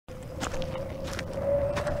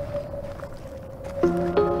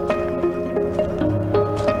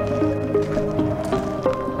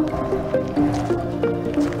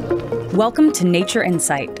Welcome to Nature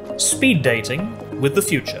Insight. Speed dating with the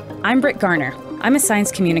future. I'm Brit Garner. I'm a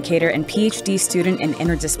science communicator and PhD student in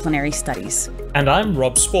interdisciplinary studies. And I'm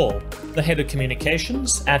Rob Spall, the head of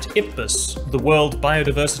communications at IPBES, the World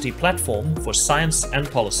Biodiversity Platform for Science and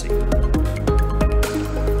Policy.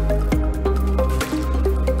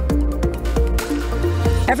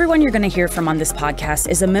 Everyone you're going to hear from on this podcast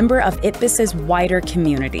is a member of IPBES's wider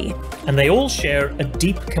community. And they all share a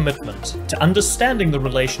deep commitment to understanding the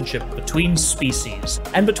relationship between species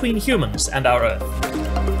and between humans and our Earth.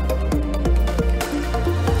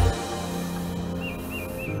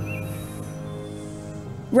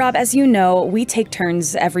 Rob, as you know, we take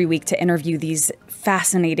turns every week to interview these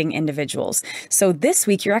fascinating individuals. So this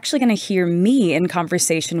week, you're actually going to hear me in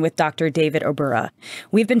conversation with Dr. David Obura.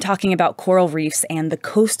 We've been talking about coral reefs and the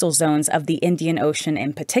coastal zones of the Indian Ocean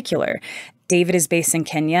in particular. David is based in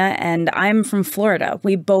Kenya, and I'm from Florida.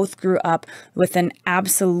 We both grew up with an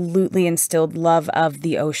absolutely instilled love of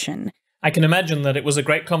the ocean. I can imagine that it was a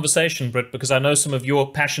great conversation, Brit, because I know some of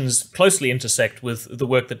your passions closely intersect with the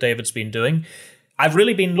work that David's been doing. I've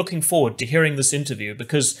really been looking forward to hearing this interview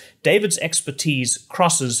because David's expertise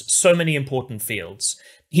crosses so many important fields.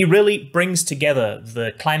 He really brings together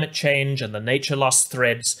the climate change and the nature loss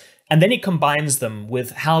threads, and then he combines them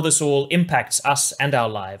with how this all impacts us and our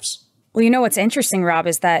lives. Well, you know what's interesting, Rob,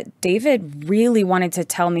 is that David really wanted to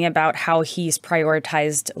tell me about how he's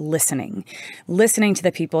prioritized listening to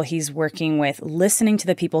the people he's working with, listening to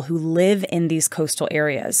the people who live in these coastal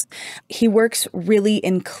areas. He works really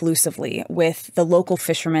inclusively with the local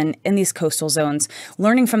fishermen in these coastal zones,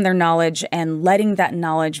 learning from their knowledge and letting that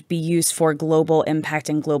knowledge be used for global impact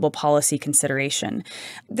and global policy consideration.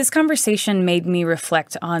 This conversation made me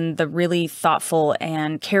reflect on the really thoughtful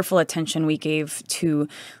and careful attention we gave to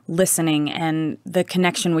listening and the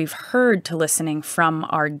connection we've heard to listening from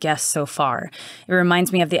our guests so far. It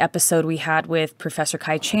reminds me of the episode we had with Professor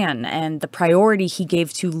Kai Chan and the priority he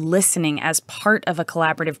gave to listening as part of a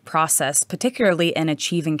collaborative process, particularly in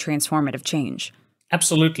achieving transformative change.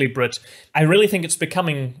 Absolutely, Brit. I really think it's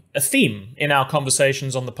becoming a theme in our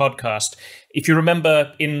conversations on the podcast. If you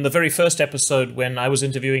remember in the very first episode when I was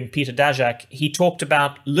interviewing Peter Daszak, he talked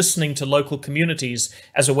about listening to local communities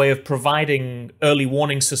as a way of providing early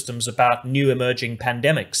warning systems about new emerging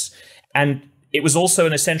pandemics. And it was also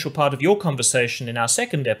an essential part of your conversation in our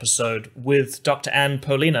second episode with Dr. Anne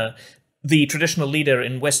Paulina, the traditional leader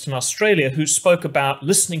in Western Australia, who spoke about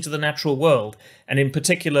listening to the natural world, and in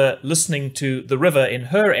particular, listening to the river in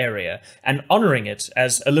her area and honoring it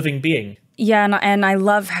as a living being. Yeah, and I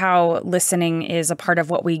love how listening is a part of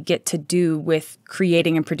what we get to do with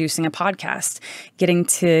creating and producing a podcast, getting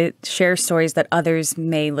to share stories that others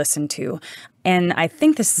may listen to. And I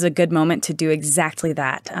think this is a good moment to do exactly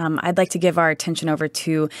that. I'd like to give our attention over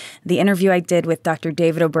to the interview I did with Dr.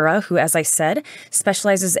 David Obura, who, as I said,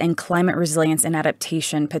 specializes in climate resilience and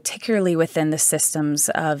adaptation, particularly within the systems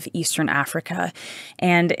of Eastern Africa.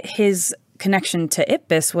 And his connection to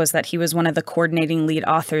IPBES was that he was one of the coordinating lead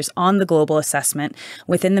authors on the global assessment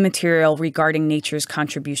within the material regarding nature's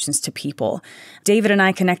contributions to people. David and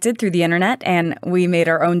I connected through the internet, and we made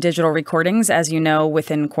our own digital recordings. As you know,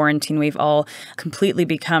 within quarantine, we've all completely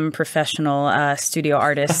become professional studio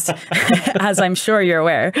artists, as I'm sure you're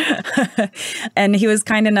aware. And he was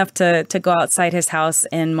kind enough to go outside his house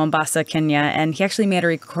in Mombasa, Kenya, and he actually made a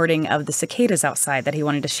recording of the cicadas outside that he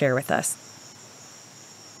wanted to share with us.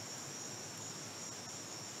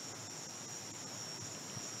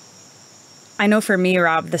 I know for me,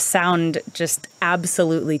 Rob, the sound just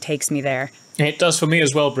absolutely takes me there. It does for me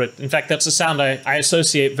as well, Brit. In fact, that's a sound I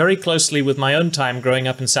associate very closely with my own time growing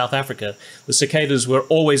up in South Africa. The cicadas were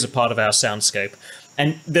always a part of our soundscape.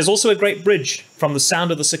 And there's also a great bridge from the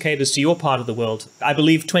sound of the cicadas to your part of the world. I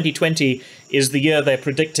believe 2020 is the year they're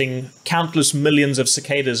predicting countless millions of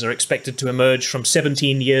cicadas are expected to emerge from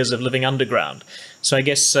 17 years of living underground. So I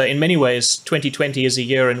guess in many ways, 2020 is a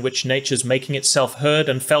year in which nature's making itself heard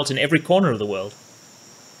and felt in every corner of the world.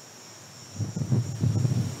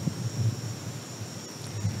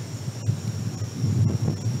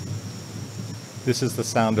 This is the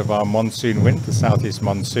sound of our monsoon wind, the southeast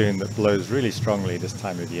monsoon that blows really strongly this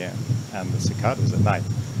time of year, and the cicadas at night.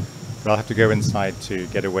 But I'll have to go inside to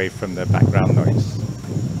get away from the background noise.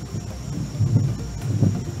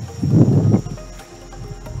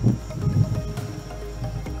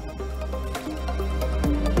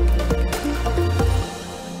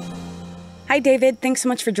 Hi, David. Thanks so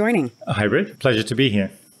much for joining. Hi, Brit. Pleasure to be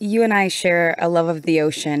here. You and I share a love of the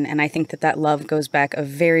ocean, and I think that love goes back a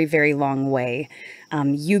very, very long way.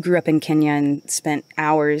 You grew up in Kenya and spent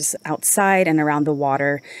hours outside and around the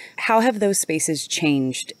water. How have those spaces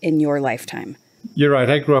changed in your lifetime? You're right.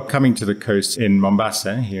 I grew up coming to the coast in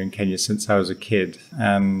Mombasa here in Kenya since I was a kid.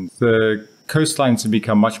 And the coastlines have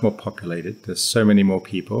become much more populated. There's so many more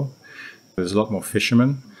people. There's a lot more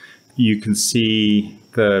fishermen. You can see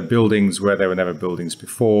the buildings where there were never buildings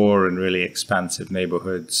before, and really expansive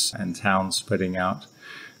neighborhoods and towns spreading out.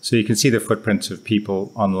 So you can see the footprint of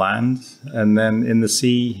people on land. And then in the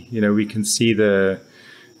sea, we can see the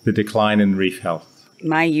decline in reef health.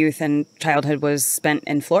 My youth and childhood was spent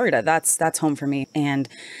in Florida. That's home for me. And,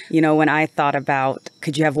 when I thought about,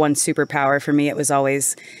 could you have one superpower, for me, it was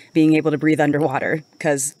always being able to breathe underwater,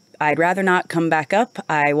 because I'd rather not come back up.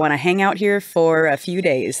 I want to hang out here for a few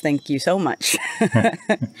days. Thank you so much.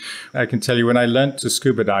 I can tell you, when I learned to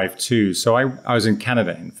scuba dive too, so I was in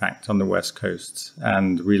Canada, in fact, on the West Coast,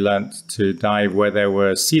 and we learned to dive where there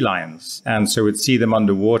were sea lions. And so we'd see them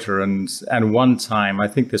underwater. And one time, I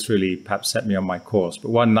think this really perhaps set me on my course,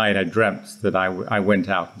 but one night I dreamt that I went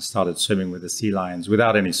out and started swimming with the sea lions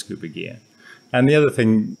without any scuba gear. And the other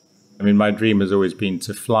thing, my dream has always been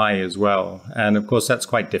to fly as well. And of course, that's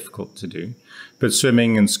quite difficult to do. But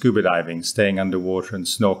swimming and scuba diving, staying underwater and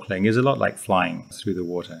snorkeling is a lot like flying through the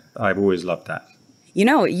water. I've always loved that.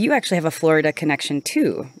 You actually have a Florida connection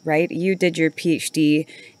too, right? You did your PhD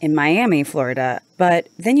in Miami, Florida, but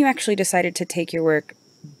then you actually decided to take your work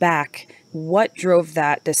back. What drove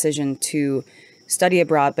that decision to study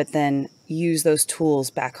abroad, but then use those tools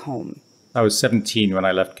back home? I was 17 when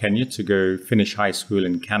I left Kenya to go finish high school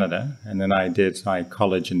in Canada. And then I did my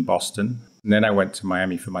college in Boston. And then I went to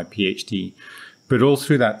Miami for my PhD. But all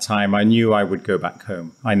through that time, I knew I would go back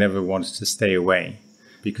home. I never wanted to stay away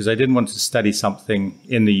because I didn't want to study something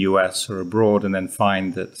in the US or abroad and then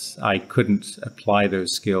find that I couldn't apply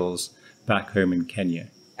those skills back home in Kenya.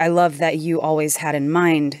 I love that you always had in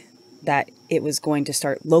mind that it was going to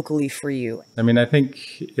start locally for you. I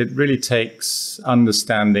think it really takes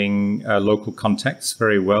understanding local context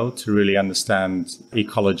very well to really understand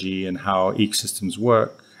ecology and how ecosystems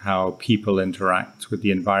work, how people interact with the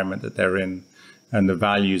environment that they're in, and the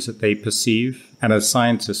values that they perceive. And as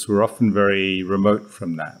scientists, we're often very remote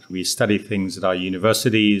from that. We study things at our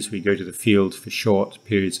universities, we go to the field for short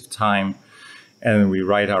periods of time, and we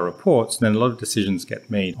write our reports, and then a lot of decisions get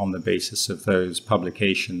made on the basis of those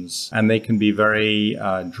publications. And they can be very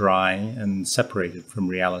dry and separated from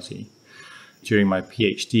reality. During my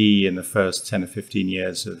PhD in the first 10 or 15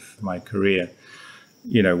 years of my career,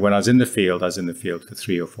 when I was in the field for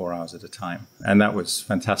 3 or 4 hours at a time. And that was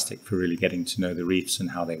fantastic for really getting to know the reefs and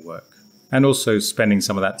how they work. And also spending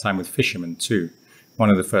some of that time with fishermen too. One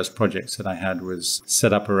of the first projects that I had was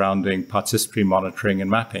set up around doing participatory monitoring and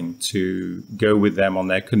mapping to go with them on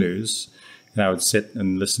their canoes. And I would sit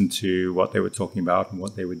and listen to what they were talking about and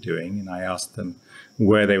what they were doing. And I asked them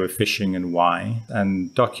where they were fishing and why,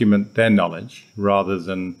 and document their knowledge rather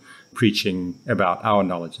than preaching about our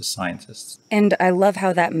knowledge as scientists. And I love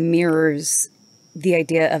how that mirrors the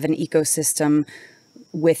idea of an ecosystem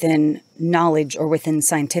within knowledge or within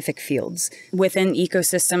scientific fields. Within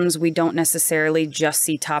ecosystems, we don't necessarily just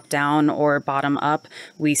see top down or bottom up.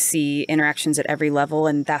 We see interactions at every level,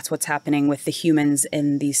 and that's what's happening with the humans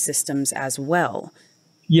in these systems as well.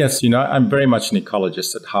 Yes, I'm very much an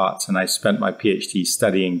ecologist at heart, and I spent my PhD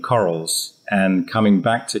studying corals. And coming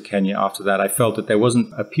back to Kenya after that, I felt that there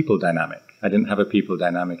wasn't a people dynamic. I didn't have a people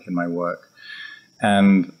dynamic in my work.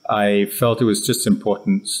 And I felt it was just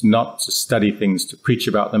important not to study things to preach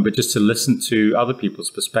about them, but just to listen to other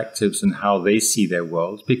people's perspectives and how they see their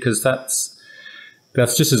world, because that's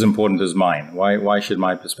just as important as mine. Why should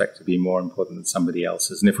my perspective be more important than somebody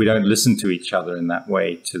else's? And if we don't listen to each other in that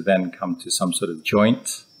way to then come to some sort of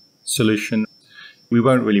joint solution, we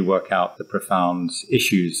won't really work out the profound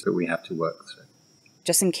issues that we have to work through.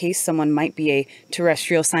 Just in case someone might be a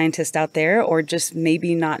terrestrial scientist out there or just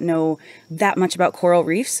maybe not know that much about coral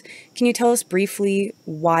reefs, can you tell us briefly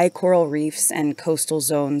why coral reefs and coastal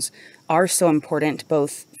zones are so important,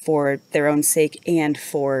 both for their own sake and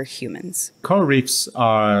for humans? Coral reefs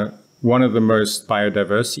are one of the most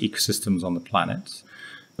biodiverse ecosystems on the planet.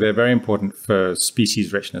 They're very important for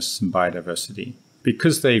species richness and biodiversity.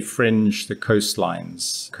 Because they fringe the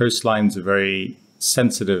coastlines, coastlines are very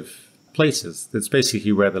sensitive places. That's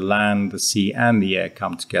basically where the land, the sea, and the air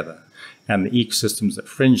come together. And the ecosystems that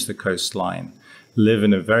fringe the coastline live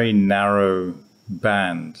in a very narrow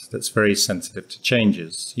band that's very sensitive to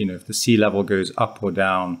changes. If the sea level goes up or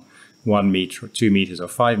down 1 meter or 2 meters or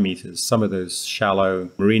 5 meters, some of those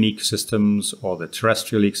shallow marine ecosystems or the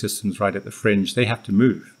terrestrial ecosystems right at the fringe, they have to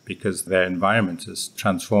move because their environment is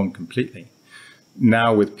transformed completely.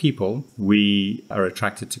 Now with people, we are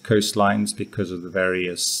attracted to coastlines because of the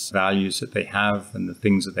various values that they have and the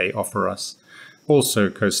things that they offer us. also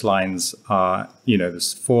coastlines are,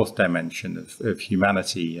 this fourth dimension of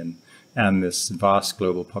humanity, and this vast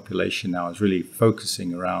global population now is really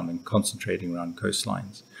focusing around and concentrating around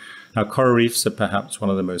coastlines. Now, coral reefs are perhaps one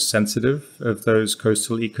of the most sensitive of those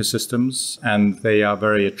coastal ecosystems, and they are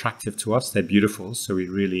very attractive to us. They're beautiful, so we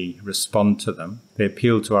really respond to them. They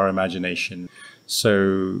appeal to our imagination.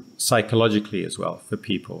 So psychologically as well, for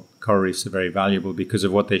people, coral reefs are very valuable because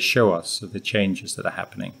of what they show us, of the changes that are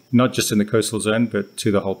happening, not just in the coastal zone, but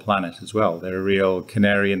to the whole planet as well. They're a real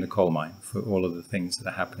canary in the coal mine for all of the things that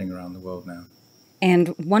are happening around the world now. And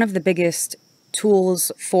one of the biggest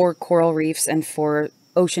tools for coral reefs and for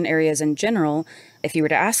ocean areas in general, if you were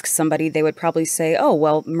to ask somebody, they would probably say, oh,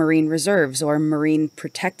 well, marine reserves or marine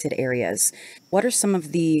protected areas. What are some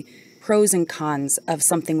of the pros and cons of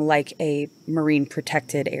something like a marine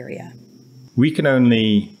protected area? We can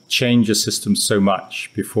only change a system so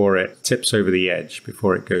much before it tips over the edge,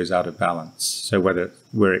 before it goes out of balance. So whether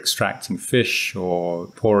we're extracting fish or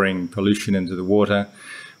pouring pollution into the water,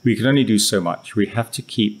 we can only do so much. We have to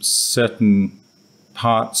keep certain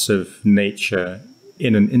parts of nature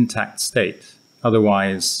in an intact state.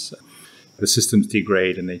 Otherwise, the systems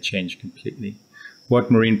degrade and they change completely. What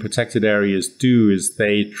marine protected areas do is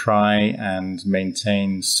they try and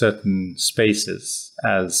maintain certain spaces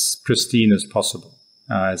as pristine as possible,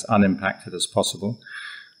 as unimpacted as possible.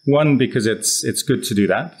 One, because it's good to do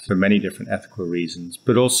that for many different ethical reasons,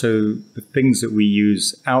 but also the things that we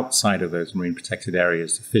use outside of those marine protected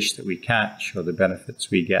areas, the fish that we catch or the benefits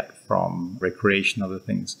we get from recreation, other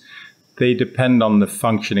things, they depend on the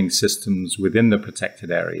functioning systems within the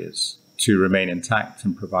protected areas to remain intact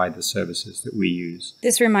and provide the services that we use.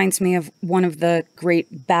 This reminds me of one of the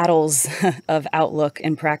great battles of outlook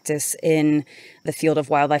and practice in the field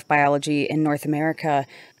of wildlife biology in North America,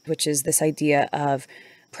 which is this idea of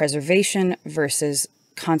preservation versus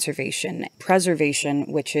conservation.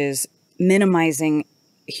 Preservation, which is minimizing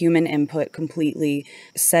human input completely,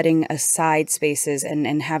 setting aside spaces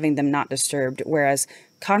and having them not disturbed, whereas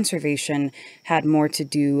conservation had more to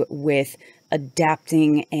do with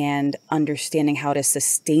adapting and understanding how to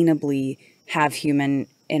sustainably have human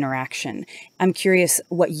interaction. I'm curious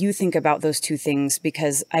what you think about those two things,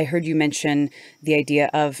 because I heard you mention the idea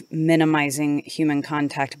of minimizing human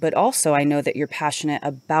contact, but also I know that you're passionate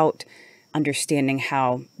about understanding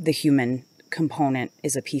how the human component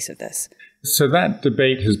is a piece of this. So that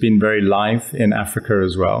debate has been very live in Africa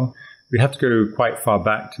as well. We have to go quite far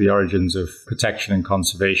back to the origins of protection and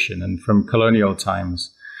conservation. And from colonial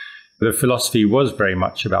times, the philosophy was very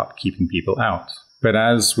much about keeping people out. But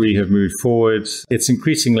as we have moved forward, it's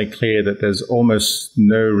increasingly clear that there's almost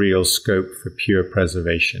no real scope for pure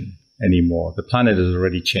preservation anymore. The planet has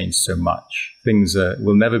already changed so much. Things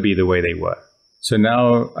will never be the way they were. So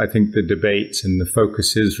now I think the debate and the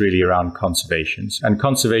focus is really around conservation. And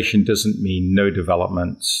conservation doesn't mean no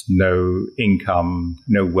development, no income,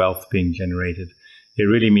 no wealth being generated. It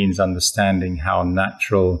really means understanding how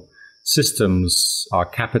natural systems are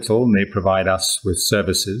capital and they provide us with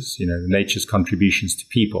services, nature's contributions to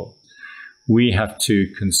people. We have to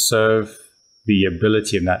conserve the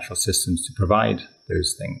ability of natural systems to provide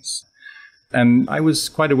those things. And I was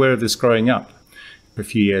quite aware of this growing up. For a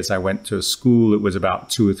few years, I went to a school that was about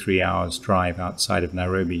 2 or 3 hours drive outside of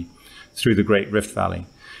Nairobi through the Great Rift Valley.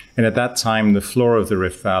 And at that time, the floor of the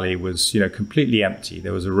Rift Valley was, completely empty.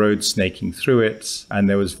 There was a road snaking through it, and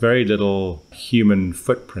there was very little human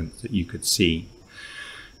footprint that you could see.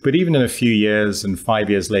 But even in a few years and 5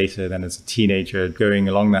 years later, then as a teenager going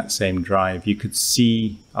along that same drive, you could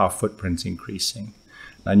see our footprint increasing.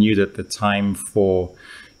 I knew that the time for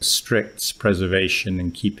strict preservation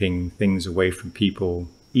and keeping things away from people,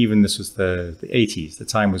 even this was the 80s, the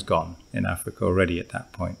time was gone in Africa already at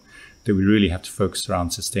that point, that we really have to focus around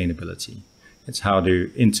sustainability. It's how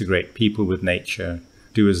to integrate people with nature,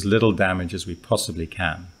 do as little damage as we possibly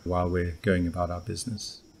can while we're going about our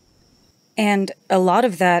business. And a lot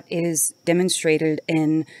of that is demonstrated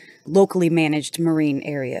in locally managed marine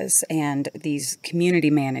areas and these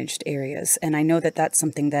community managed areas. And I know that that's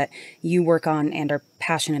something that you work on and are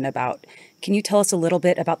passionate about. Can you tell us a little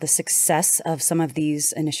bit about the success of some of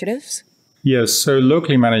these initiatives? Yes, so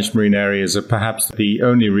locally managed marine areas are perhaps the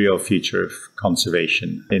only real future of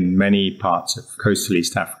conservation in many parts of coastal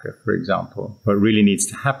East Africa, for example. What really needs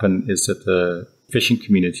to happen is that the fishing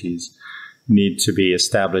communities need to be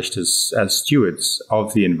established as stewards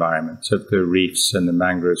of the environment, of the reefs and the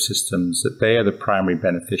mangrove systems that they are the primary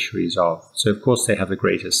beneficiaries of. So, of course, they have the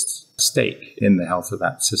greatest stake in the health of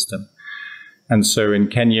that system. And so in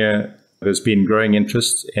Kenya, there's been growing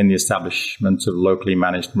interest in the establishment of locally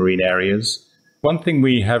managed marine areas. One thing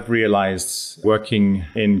we have realized working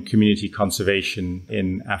in community conservation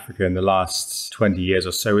in Africa in the last 20 years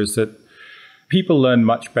or so is that people learn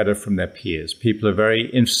much better from their peers. People are very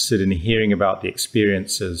interested in hearing about the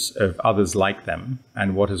experiences of others like them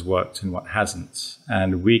and what has worked and what hasn't.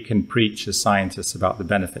 And we can preach as scientists about the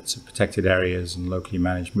benefits of protected areas and locally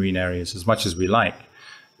managed marine areas as much as we like.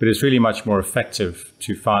 But it's really much more effective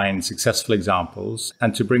to find successful examples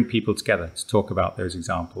and to bring people together to talk about those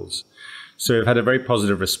examples. So we've had a very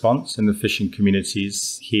positive response in the fishing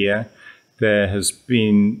communities here. There has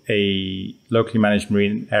been a locally managed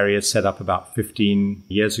marine area set up about 15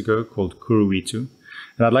 years ago called Kuruwitu.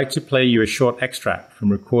 And I'd like to play you a short extract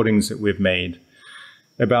from recordings that we've made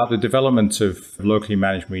about the development of locally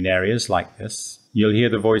managed marine areas like this. You'll hear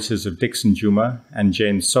the voices of Dixon Juma and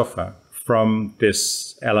Jane Sofa from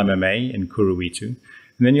this LMMA in Kuruwitu.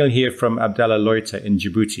 And then you'll hear from Abdallah Loita in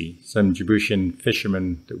Djibouti, some Djiboutian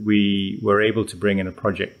fishermen that we were able to bring in a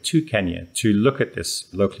project to Kenya to look at this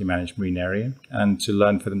locally managed marine area and to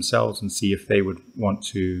learn for themselves and see if they would want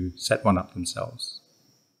to set one up themselves.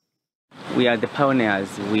 We are the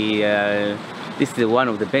pioneers. This is one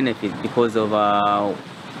of the benefits because of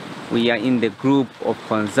we are in the group of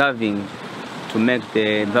conserving to make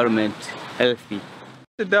the environment healthy.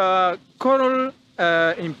 The coral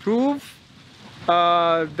improve.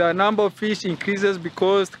 The number of fish increases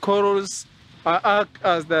because corals act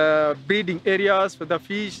as the breeding areas for the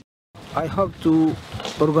fish. I hope to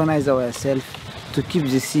organize ourselves to keep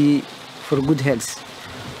the sea for good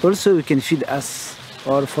health. Also, we can feed us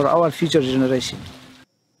or for our future generation.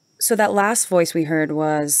 So that last voice we heard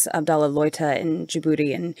was Abdallah Loita in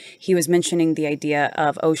Djibouti, and he was mentioning the idea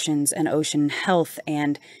of oceans and ocean health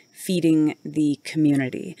and feeding the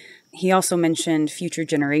community. He also mentioned future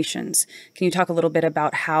generations. Can you talk a little bit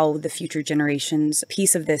about how the future generations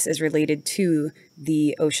piece of this is related to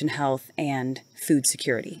the ocean health and food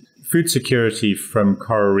security? Food security from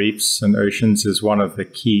coral reefs and oceans is one of the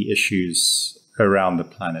key issues around the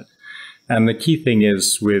planet. And the key thing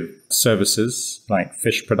is with services like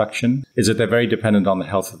fish production is that they're very dependent on the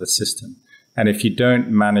health of the system. And if you don't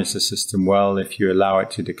manage the system well, if you allow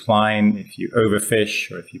it to decline, if you overfish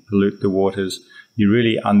or if you pollute the waters, you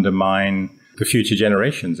really undermine the future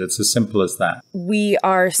generations. It's as simple as that. We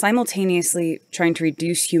are simultaneously trying to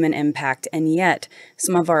reduce human impact, and yet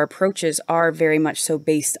some of our approaches are very much so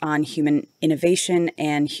based on human innovation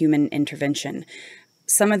and human intervention.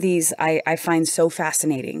 Some of these I find so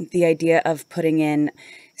fascinating. The idea of putting in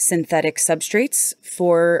synthetic substrates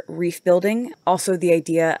for reef building, also the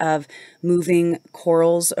idea of moving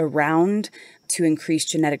corals around to increase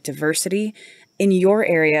genetic diversity. In your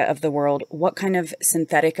area of the world, what kind of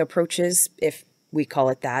synthetic approaches, if we call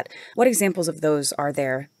it that, what examples of those are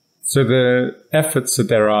there? So the efforts that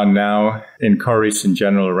there are now in coral reefs in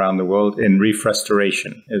general around the world in reef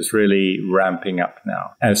restoration is really ramping up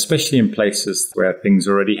now, and especially in places where things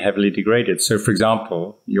are already heavily degraded. So, for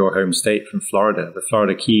example, your home state from Florida, the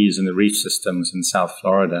Florida Keys and the reef systems in South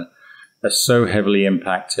Florida are so heavily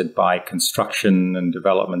impacted by construction and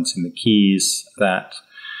development in the Keys that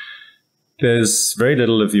there's very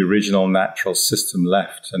little of the original natural system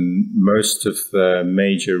left, and most of the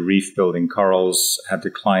major reef building corals have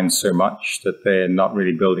declined so much that they're not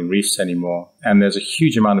really building reefs anymore. And there's a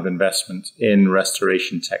huge amount of investment in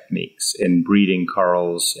restoration techniques, in breeding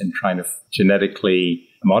corals, in trying to genetically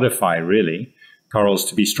modify, really, corals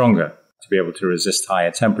to be stronger, to be able to resist higher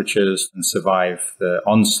temperatures and survive the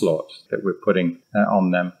onslaught that we're putting on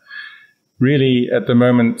them. Really, at the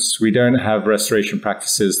moment, we don't have restoration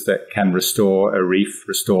practices that can restore a reef,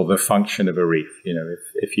 restore the function of a reef. You know,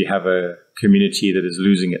 if you have a community that is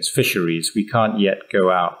losing its fisheries, we can't yet go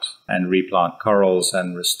out and replant corals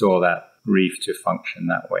and restore that reef to function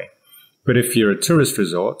that way. But if you're a tourist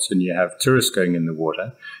resort and you have tourists going in the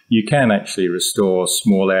water, you can actually restore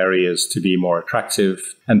small areas to be more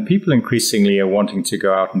attractive. And people increasingly are wanting to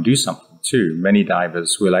go out and do something too. Many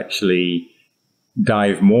divers will actually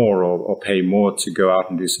dive more or pay more to go out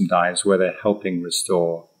and do some dives where they're helping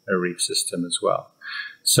restore a reef system as well.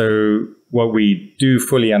 So what we do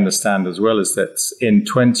fully understand as well is that in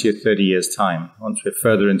 20 or 30 years' time, once we're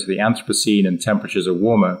further into the Anthropocene and temperatures are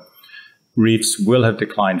warmer, reefs will have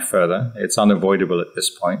declined further. It's unavoidable at this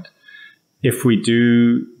point. If we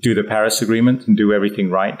do the Paris Agreement and do everything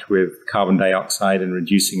right with carbon dioxide and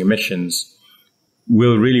reducing emissions,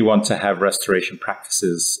 we'll really want to have restoration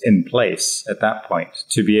practices in place at that point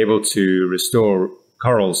to be able to restore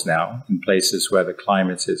corals now in places where the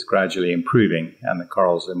climate is gradually improving and the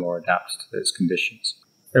corals are more adapted to those conditions.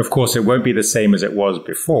 Of course, it won't be the same as it was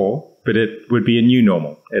before, but it would be a new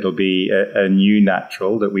normal. It'll be a new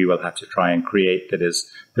natural that we will have to try and create that is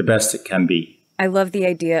the best it can be. I love the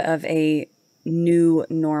idea of a new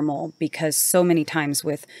normal, because so many times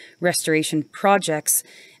with restoration projects,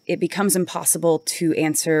 it becomes impossible to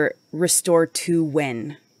answer restore to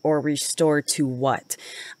when or restore to what.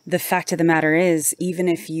 The fact of the matter is, even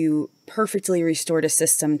if you perfectly restored a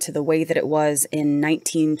system to the way that it was in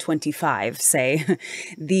 1925, say,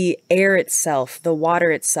 the air itself, the water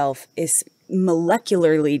itself is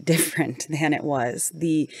molecularly different than it was.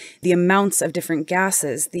 The amounts of different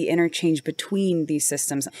gases, the interchange between these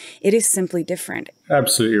systems, it is simply different.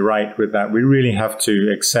 Absolutely right with that. We really have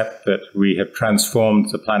to accept that we have transformed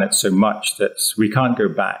the planet so much that we can't go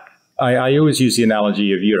back. I always use the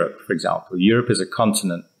analogy of Europe, for example. Europe is a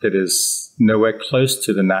continent that is nowhere close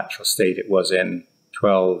to the natural state it was in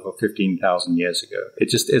 12 or 15,000 years ago. It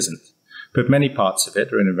just isn't. But many parts of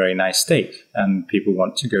it are in a very nice state, and people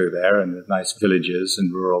want to go there, and there's nice villages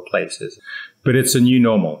and rural places. But it's a new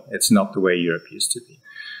normal. It's not the way Europe used to be.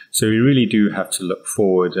 So we really do have to look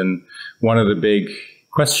forward. And one of the big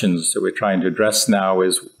questions that we're trying to address now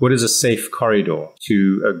is, what is a safe corridor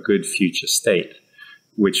to a good future state?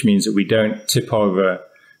 Which means that we don't tip over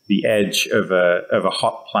the edge of a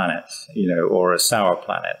hot planet, or a sour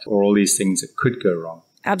planet, or all these things that could go wrong.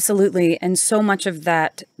 Absolutely. And so much of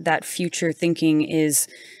that future thinking is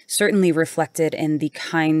certainly reflected in the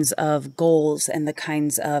kinds of goals and the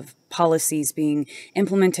kinds of policies being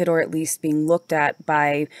implemented, or at least being looked at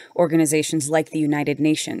by organizations like the United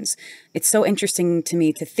Nations. It's so interesting to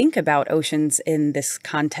me to think about oceans in this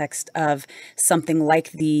context of something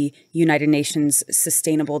like the United Nations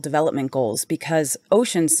Sustainable Development Goals, because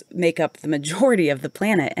oceans make up the majority of the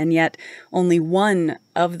planet, and yet only one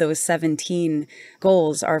of those 17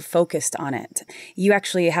 goals are focused on it. You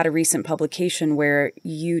actually had a recent publication where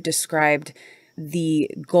you described the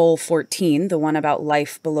goal 14, the one about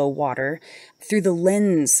life below water, through the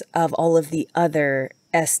lens of all of the other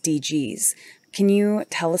SDGs. Can you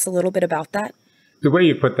tell us a little bit about that? The way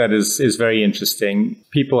you put that is very interesting.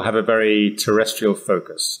 People have a very terrestrial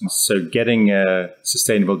focus. So getting a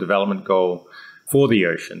sustainable development goal for the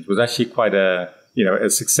oceans was actually quite a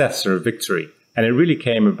success or a victory. And it really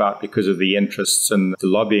came about because of the interests and the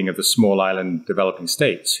lobbying of the small island developing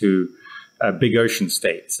states, who are big ocean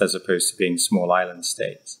states as opposed to being small island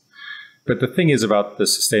states. But the thing is about the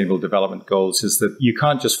Sustainable Development Goals is that you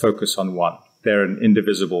can't just focus on one. They're an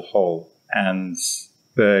indivisible whole. And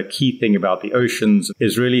the key thing about the oceans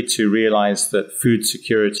is really to realize that food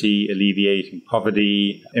security, alleviating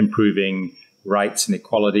poverty, improving rights and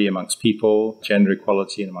equality amongst people, gender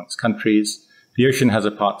equality amongst countries, the ocean has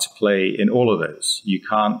a part to play in all of those. You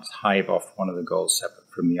can't hive off one of the goals separate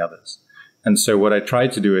from the others. And so what I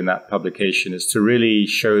tried to do in that publication is to really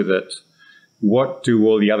show that what do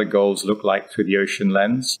all the other goals look like through the ocean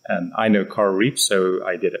lens? And I know coral reefs, so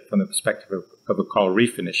I did it from the perspective of a coral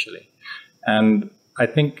reef initially. And I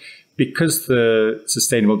think because the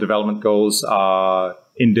Sustainable Development Goals are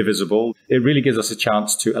indivisible, it really gives us a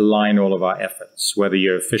chance to align all of our efforts, whether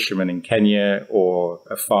you're a fisherman in Kenya or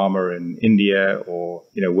a farmer in India or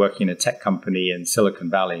working in a tech company in Silicon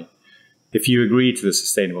Valley. If you agree to the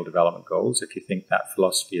Sustainable Development Goals, if you think that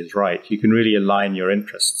philosophy is right, you can really align your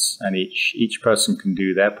interests, and each person can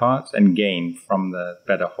do their part and gain from the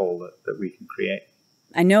better whole that we can create.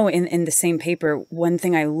 I know in the same paper, one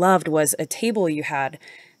thing I loved was a table you had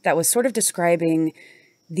that was sort of describing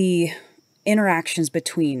the interactions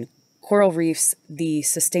between coral reefs, the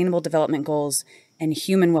Sustainable Development Goals, and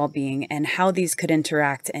human well-being, and how these could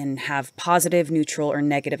interact and have positive, neutral, or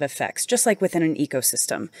negative effects, just like within an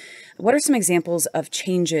ecosystem. What are some examples of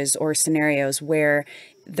changes or scenarios where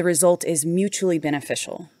the result is mutually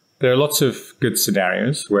beneficial? There are lots of good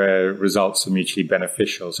scenarios where results are mutually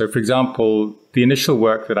beneficial. So, for example, the initial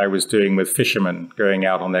work that I was doing with fishermen going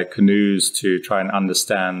out on their canoes to try and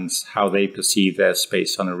understand how they perceive their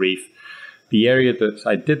space on a reef, the area that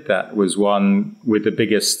I did that was one with the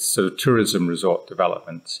biggest sort of tourism resort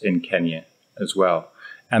development in Kenya as well.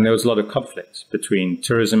 And there was a lot of conflict between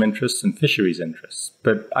tourism interests and fisheries interests.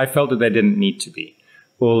 But I felt that there didn't need to be.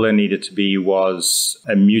 All there needed to be was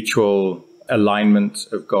a mutual alignment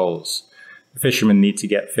of goals. The fishermen need to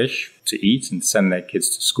get fish to eat and send their kids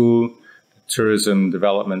to school. Tourism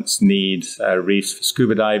developments need reefs for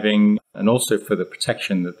scuba diving and also for the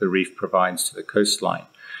protection that the reef provides to the coastline.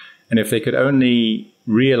 And if they could only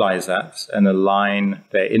realize that and align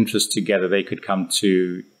their interests together, they could come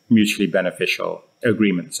to mutually beneficial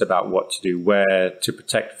agreements about what to do, where to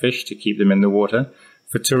protect fish, to keep them in the water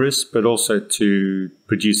for tourists, but also to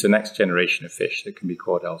produce the next generation of fish that can be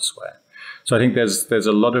caught elsewhere. So I think there's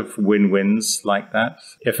a lot of win-wins like that.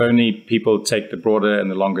 If only people take the broader and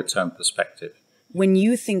the longer term perspective, When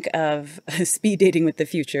you think of speed dating with the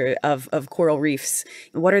future of coral reefs,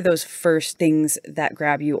 what are those first things that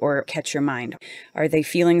grab you or catch your mind? Are they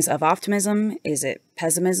feelings of optimism? Is it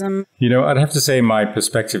pessimism? I'd have to say my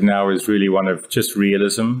perspective now is really one of just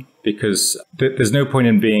realism, because there's no point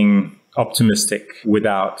in being optimistic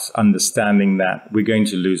without understanding that we're going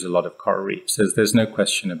to lose a lot of coral reefs. There's no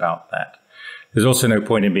question about that. There's also no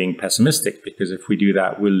point in being pessimistic, because if we do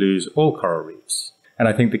that, we'll lose all coral reefs. And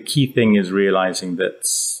I think the key thing is realizing that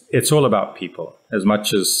it's all about people. As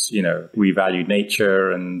much as, we value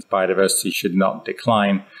nature and biodiversity should not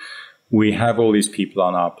decline, we have all these people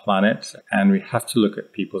on our planet, and we have to look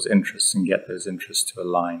at people's interests and get those interests to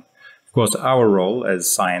align. Of course, our role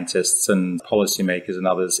as scientists and policymakers and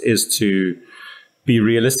others is to be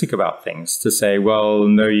realistic about things, to say, well,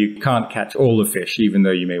 no, you can't catch all the fish, even though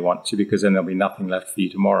you may want to, because then there'll be nothing left for you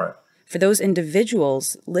tomorrow. For those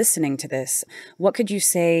individuals listening to this, what could you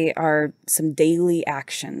say are some daily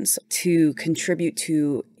actions to contribute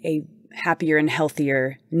to a happier and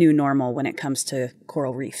healthier new normal when it comes to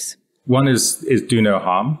coral reefs? One is do no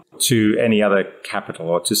harm to any other capital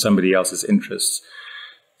or to somebody else's interests.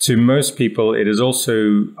 To most people, it is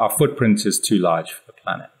also, our footprint is too large for the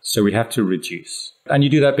planet. So we have to reduce. And you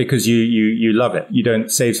do that because you love it. You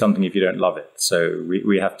don't save something if you don't love it. So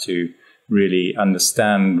we have to really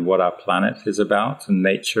understand what our planet is about and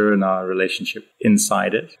nature and our relationship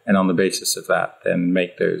inside it. And on the basis of that, then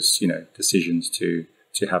make those, decisions to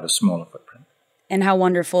have a smaller footprint. And how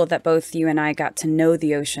wonderful that both you and I got to know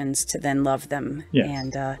the oceans to then love them. Yes.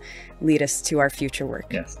 And lead us to our future work.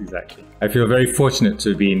 Yes, exactly. I feel very fortunate to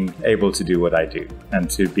have been able to do what I do and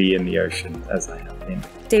to be in the ocean as I have been.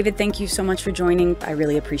 David, thank you so much for joining. I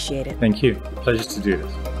really appreciate it. Thank you. Pleasure to do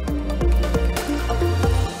this.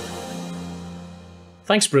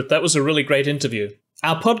 Thanks, Brit. That was a really great interview.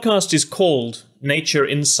 Our podcast is called Nature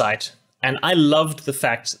Insight, and I loved the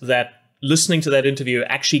fact that listening to that interview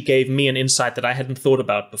actually gave me an insight that I hadn't thought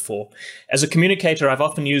about before. As a communicator, I've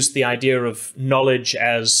often used the idea of knowledge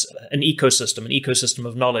as an ecosystem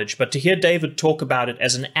of knowledge, but to hear David talk about it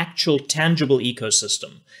as an actual tangible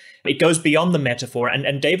ecosystem, it goes beyond the metaphor,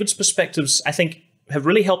 and David's perspectives, I think, have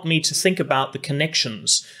really helped me to think about the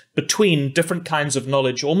connections between different kinds of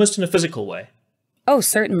knowledge almost in a physical way. Oh,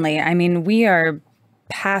 certainly. I mean, we are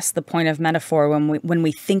past the point of metaphor when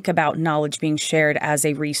we think about knowledge being shared as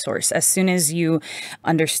a resource. As soon as you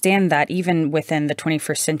understand that, even within the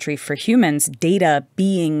 21st century for humans, data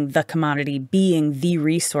being the commodity, being the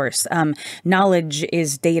resource, knowledge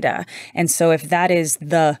is data. And so if that is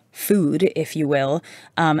the food, if you will,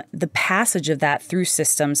 the passage of that through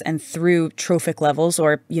systems and through trophic levels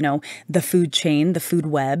or, the food chain, the food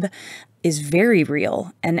web, is very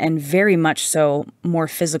real and very much so more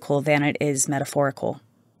physical than it is metaphorical.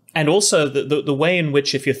 And also the way in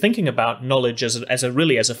which, if you're thinking about knowledge as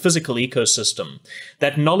a physical ecosystem,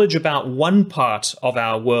 that knowledge about one part of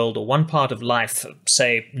our world or one part of life,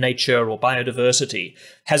 say nature or biodiversity,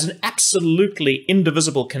 has an absolutely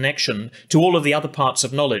indivisible connection to all of the other parts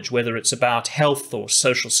of knowledge, whether it's about health or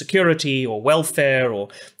social security or welfare or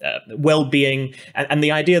well-being. And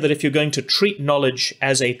the idea that if you're going to treat knowledge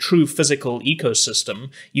as a true physical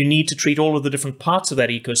ecosystem, you need to treat all of the different parts of that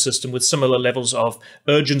ecosystem with similar levels of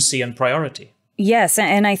urgency and priority. Yes,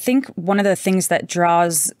 and I think one of the things that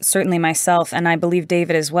draws certainly myself, and I believe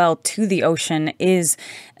David as well, to the ocean is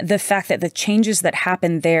the fact that the changes that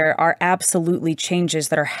happen there are absolutely changes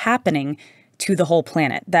that are happening to the whole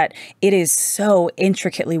planet, that it is so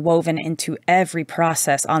intricately woven into every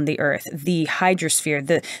process on the Earth. The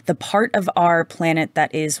hydrosphere, the part of our planet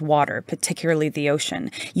that is water, particularly the ocean,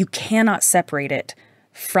 you cannot separate it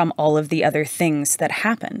from all of the other things that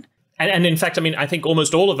happen. And in fact, I think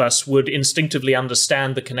almost all of us would instinctively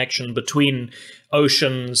understand the connection between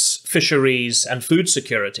oceans, fisheries, and food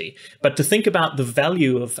security. But to think about the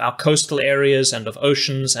value of our coastal areas and of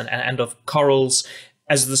oceans and of corals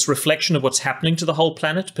as this reflection of what's happening to the whole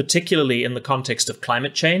planet, particularly in the context of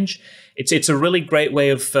climate change, it's a really great way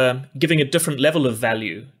of giving a different level of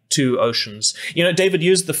value to oceans. David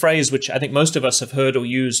used the phrase, which I think most of us have heard or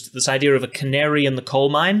used, this idea of a canary in the coal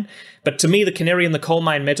mine. But to me, the canary in the coal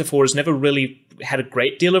mine metaphor has never really had a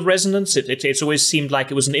great deal of resonance. It's always seemed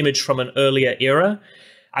like it was an image from an earlier era.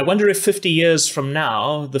 I wonder if 50 years from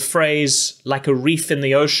now, the phrase like a reef in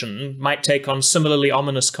the ocean might take on similarly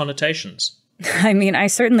ominous connotations. I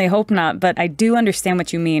certainly hope not, but I do understand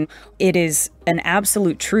what you mean. It is an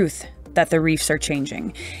absolute truth that the reefs are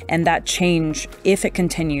changing. And that change, if it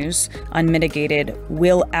continues unmitigated,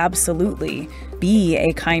 will absolutely be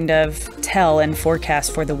a kind of tell and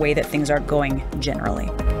forecast for the way that things are going generally.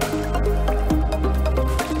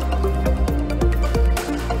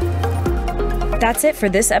 That's it for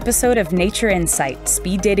this episode of Nature Insight,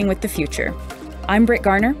 Speed Dating with the Future. I'm Brit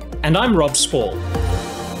Garner. And I'm Rob Spall.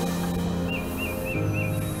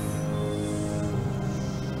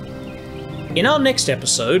 In our next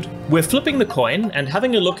episode, we're flipping the coin and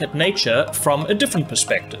having a look at nature from a different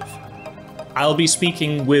perspective. I'll be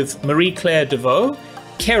speaking with Marie-Claire Deveau,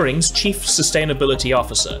 Kering's Chief Sustainability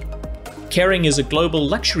Officer. Kering is a global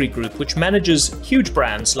luxury group which manages huge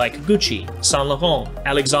brands like Gucci, Saint Laurent,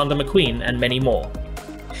 Alexander McQueen, and many more.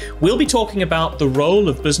 We'll be talking about the role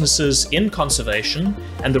of businesses in conservation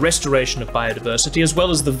and the restoration of biodiversity, as well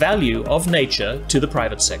as the value of nature to the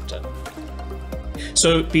private sector.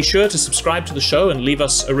 So be sure to subscribe to the show and leave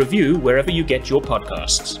us a review wherever you get your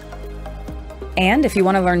podcasts. And if you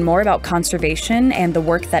want to learn more about conservation and the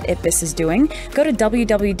work that IPBES is doing, go to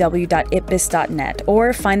www.ipbes.net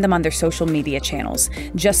or find them on their social media channels.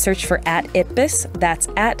 Just search for @IPBES, that's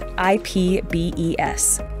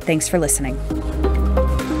 @IPBES. Thanks for listening.